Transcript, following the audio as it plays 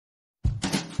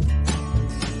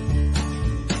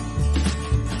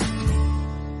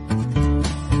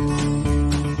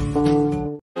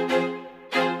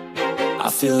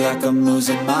feel like I'm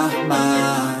losing my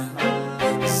mind.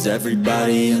 Is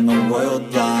everybody in the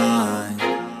world blind?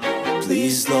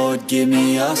 Please, Lord, give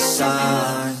me a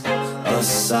sign, a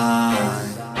sign.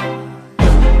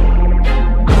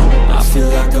 I feel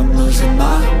like I'm losing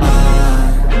my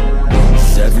mind.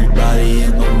 Is everybody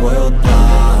in the world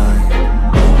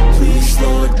blind? Please,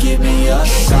 Lord, give me a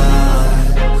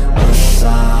sign, a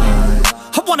sign.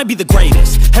 I wanna be the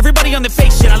greatest. Everybody on the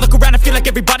fake shit. I look around and feel like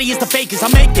everybody is the fakest. I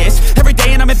make this every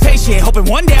day and I'm impatient, hoping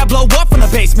one day I blow up from the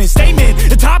basement. Statement,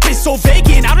 the top is so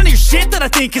vacant. I don't hear shit that I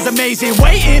think is amazing.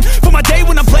 Waiting for my day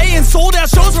when I'm playing sold out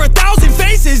shows for 1,000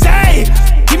 faces. Hey,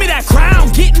 give me that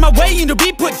crown, get in my way and to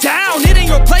be put down. It ain't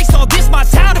your place, I'll diss my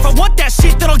town. If I want that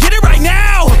shit, then I'll get it right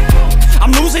now.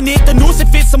 I'm losing it, the noose it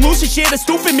fits, some loose shit. A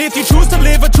stupid myth, you choose to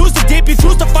live or choose to dip. You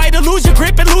choose to fight or lose your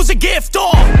grip and lose a gift.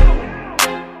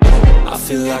 I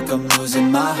feel like I'm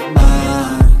losing my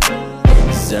mind.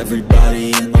 Is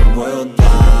everybody in the world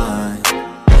blind?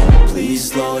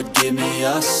 Please, Lord, give me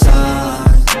a sign,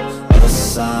 a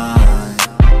sign.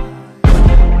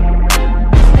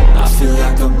 I feel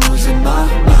like I'm losing my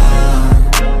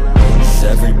mind. Is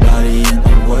everybody in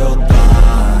the world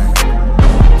blind?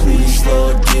 Please,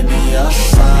 Lord, give me a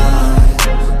sign,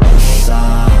 a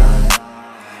sign.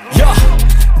 Yeah.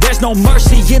 There's no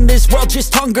mercy in this world,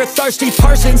 just hunger-thirsty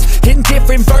persons in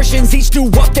different versions, each new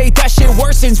update, that shit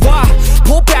worsens. Why?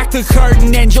 Pull back the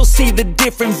curtain and you'll see the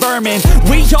different vermin.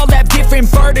 We all have different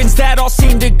burdens that all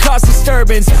seem to cause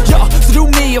disturbance. Yo, so do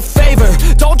me a favor,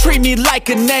 don't treat me like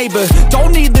a neighbor.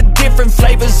 Don't need the different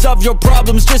flavors of your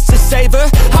problems just to savor.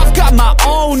 I've got my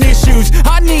own issues,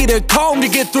 I need a comb to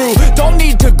get through. Don't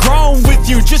need to groan with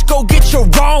you, just go get your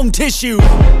own tissue.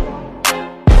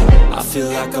 I feel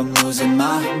like I'm losing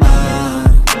my mind.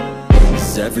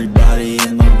 Is everybody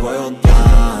in the world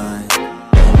blind?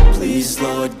 Please,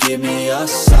 Lord, give me a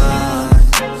sign,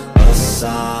 a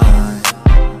sign.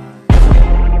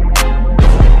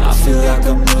 I feel like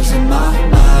I'm losing my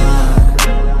mind.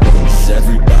 Is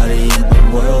everybody in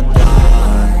the world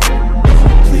blind?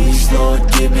 Please, Lord,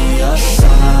 give me a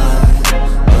sign,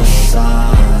 a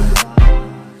sign.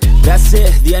 That's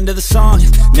it, the end of the song.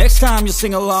 Next time you'll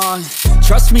sing along.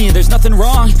 Trust me, there's nothing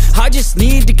wrong. I just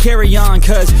need to carry on,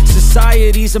 cause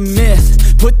society's a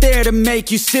myth put there to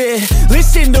make you sit.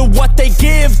 Listen to what they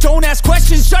give. Don't ask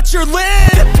questions, shut your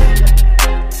lid.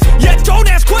 Yeah, don't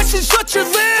ask questions, shut your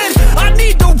lid. I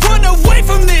need to run away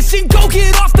from this and go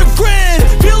get off the grid.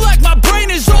 Feel like my brain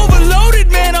is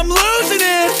overloaded, man, I'm losing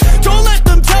it. Don't let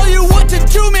them tell you what to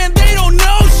do, man, they don't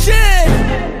know shit.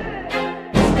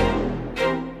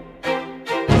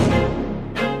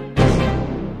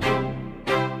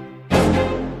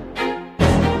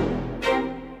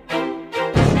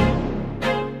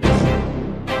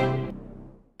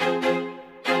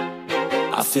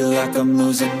 I feel like I'm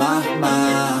losing my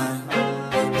mind.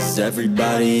 Is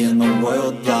everybody in the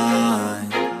world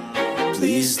blind?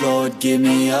 Please, Lord, give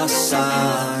me a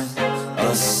sign,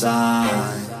 a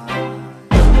sign.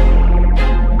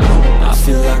 I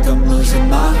feel like I'm losing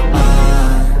my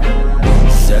mind.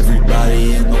 Is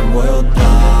everybody in the world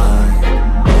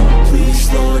blind?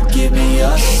 Please, Lord, give me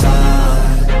a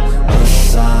sign, a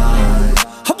sign.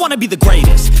 I wanna be the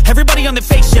greatest. Everybody on the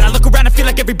fake shit. I look around and feel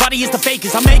like everybody is the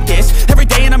fakest. I make this every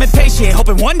day and I'm impatient,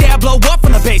 hoping one day I blow up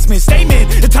from the basement. Statement,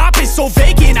 the top is so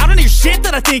vacant. I don't hear shit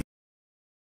that I think